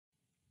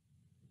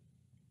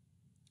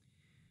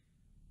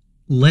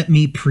Let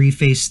me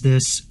preface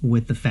this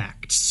with the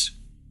facts.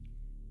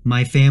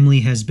 My family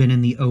has been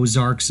in the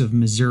Ozarks of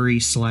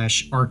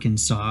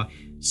Missouri/Arkansas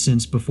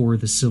since before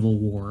the Civil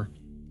War.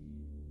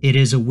 It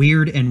is a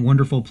weird and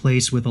wonderful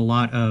place with a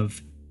lot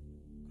of,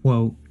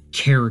 quote,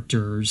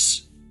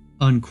 characters,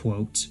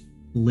 unquote,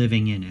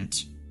 living in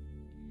it.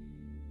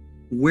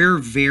 We're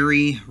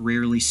very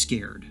rarely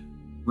scared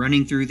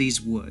running through these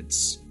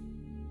woods,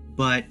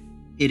 but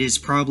it is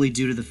probably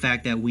due to the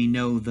fact that we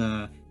know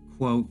the,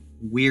 quote,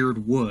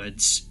 weird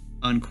woods,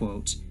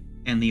 unquote,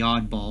 and the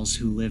oddballs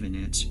who live in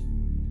it.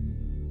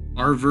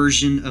 Our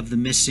version of the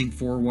missing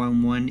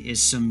 411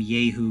 is some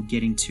yahoo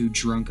getting too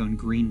drunk on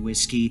green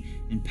whiskey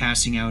and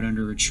passing out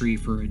under a tree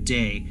for a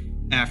day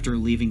after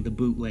leaving the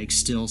bootleg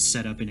still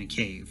set up in a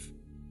cave.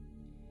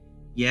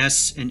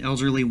 Yes, an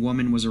elderly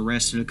woman was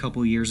arrested a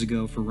couple years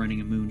ago for running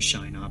a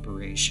moonshine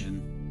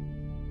operation.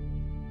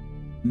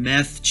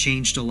 Meth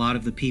changed a lot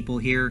of the people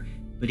here,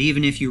 but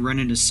even if you run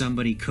into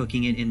somebody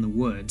cooking it in the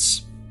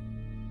woods,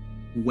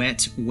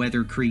 wet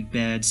Weather Creek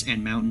beds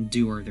and Mountain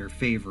Dew are their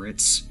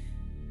favorites.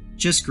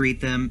 Just greet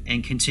them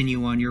and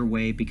continue on your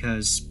way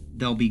because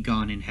they'll be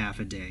gone in half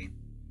a day.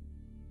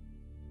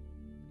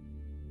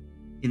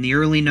 In the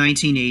early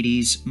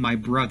 1980s, my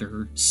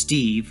brother,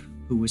 Steve,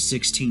 who was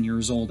 16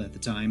 years old at the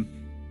time,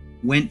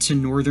 went to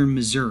northern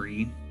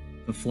Missouri,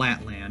 the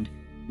flatland,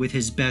 with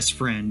his best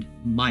friend,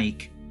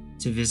 Mike,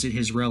 to visit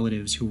his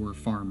relatives who were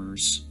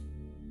farmers.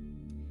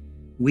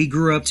 We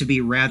grew up to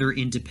be rather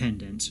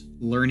independent.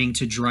 Learning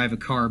to drive a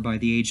car by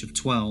the age of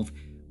 12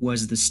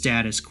 was the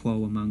status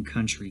quo among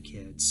country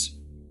kids.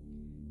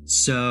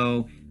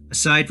 So,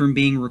 aside from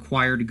being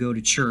required to go to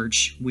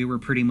church, we were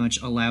pretty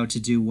much allowed to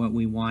do what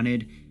we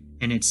wanted,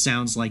 and it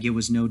sounds like it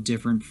was no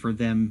different for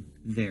them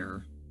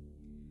there.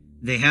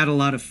 They had a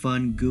lot of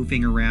fun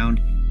goofing around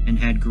and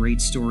had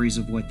great stories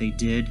of what they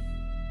did,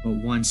 but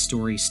one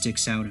story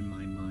sticks out in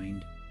my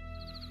mind.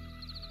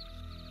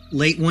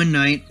 Late one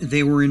night,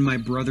 they were in my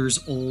brother's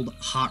old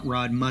hot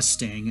rod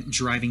Mustang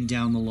driving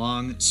down the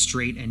long,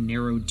 straight, and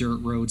narrow dirt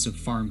roads of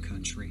farm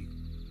country.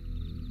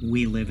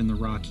 We live in the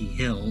Rocky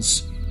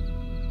Hills.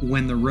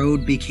 When the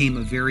road became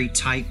a very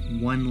tight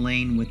one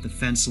lane with the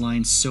fence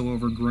lines so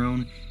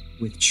overgrown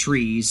with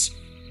trees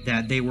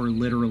that they were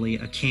literally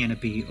a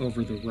canopy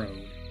over the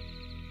road.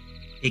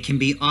 It can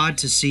be odd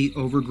to see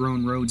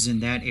overgrown roads in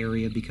that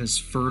area because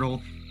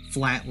fertile,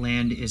 flat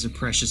land is a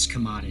precious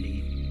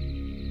commodity.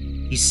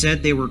 He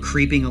said they were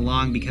creeping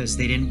along because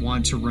they didn't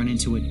want to run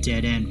into a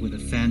dead end with a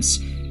fence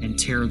and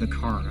tear the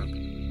car up.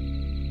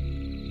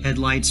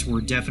 Headlights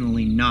were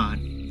definitely not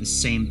the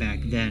same back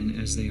then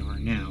as they are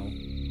now.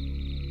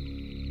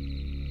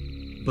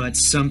 But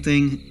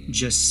something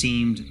just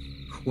seemed,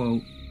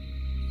 quote,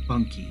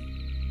 funky,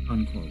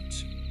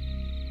 unquote.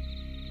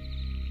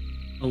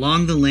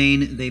 Along the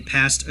lane, they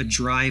passed a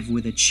drive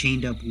with a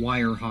chained-up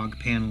wire hog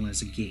panel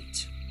as a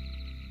gate.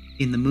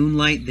 In the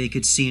moonlight, they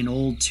could see an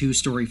old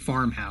two-story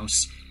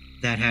farmhouse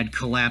that had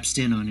collapsed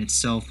in on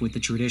itself with the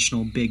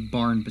traditional big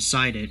barn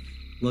beside it,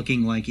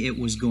 looking like it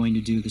was going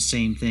to do the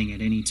same thing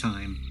at any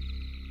time.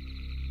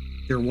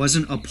 There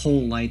wasn't a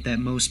pole light that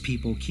most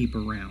people keep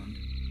around,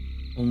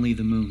 only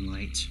the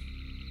moonlight.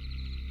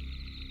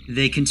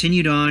 They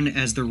continued on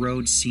as the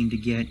road seemed to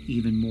get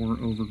even more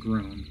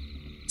overgrown,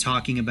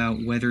 talking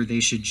about whether they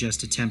should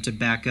just attempt to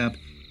back up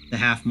the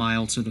half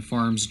mile to the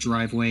farm's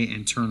driveway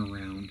and turn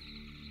around.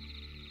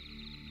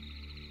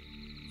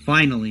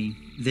 Finally,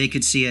 they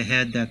could see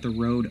ahead that the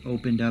road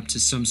opened up to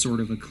some sort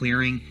of a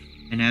clearing,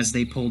 and as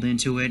they pulled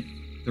into it,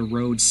 the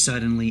road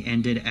suddenly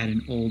ended at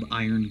an old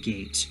iron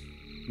gate,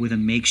 with a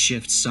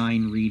makeshift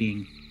sign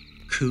reading,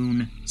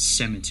 Coon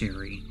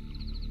Cemetery.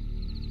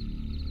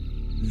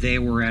 They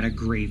were at a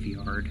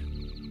graveyard.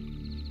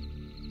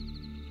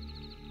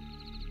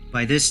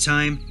 By this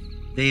time,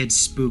 they had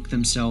spooked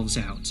themselves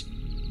out.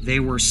 They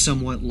were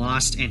somewhat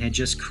lost and had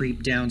just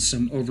creeped down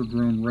some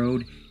overgrown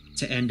road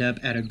to end up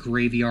at a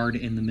graveyard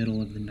in the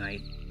middle of the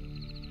night.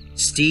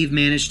 Steve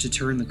managed to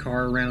turn the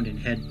car around and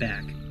head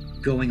back,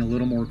 going a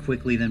little more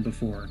quickly than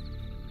before.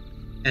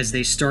 As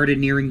they started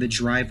nearing the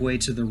driveway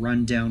to the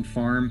run-down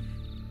farm,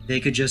 they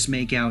could just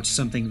make out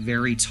something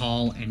very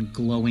tall and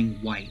glowing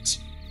white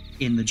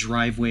in the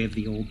driveway of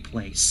the old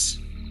place.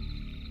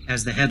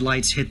 As the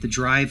headlights hit the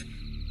drive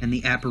and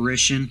the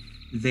apparition,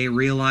 they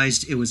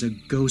realized it was a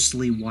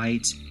ghostly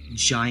white,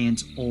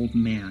 giant old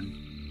man,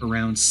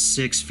 around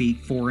 6 feet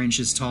 4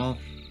 inches tall,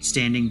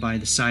 standing by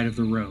the side of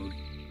the road,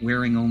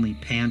 wearing only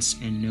pants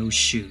and no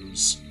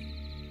shoes,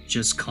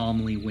 just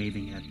calmly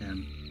waving at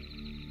them.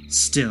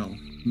 Still,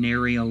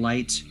 nary a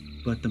light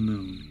but the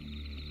moon.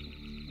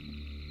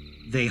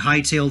 They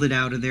hightailed it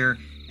out of there,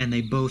 and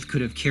they both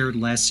could have cared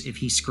less if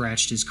he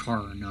scratched his car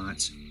or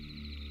not.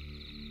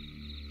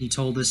 He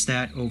told us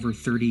that over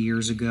 30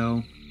 years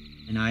ago,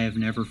 and I have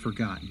never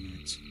forgotten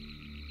it.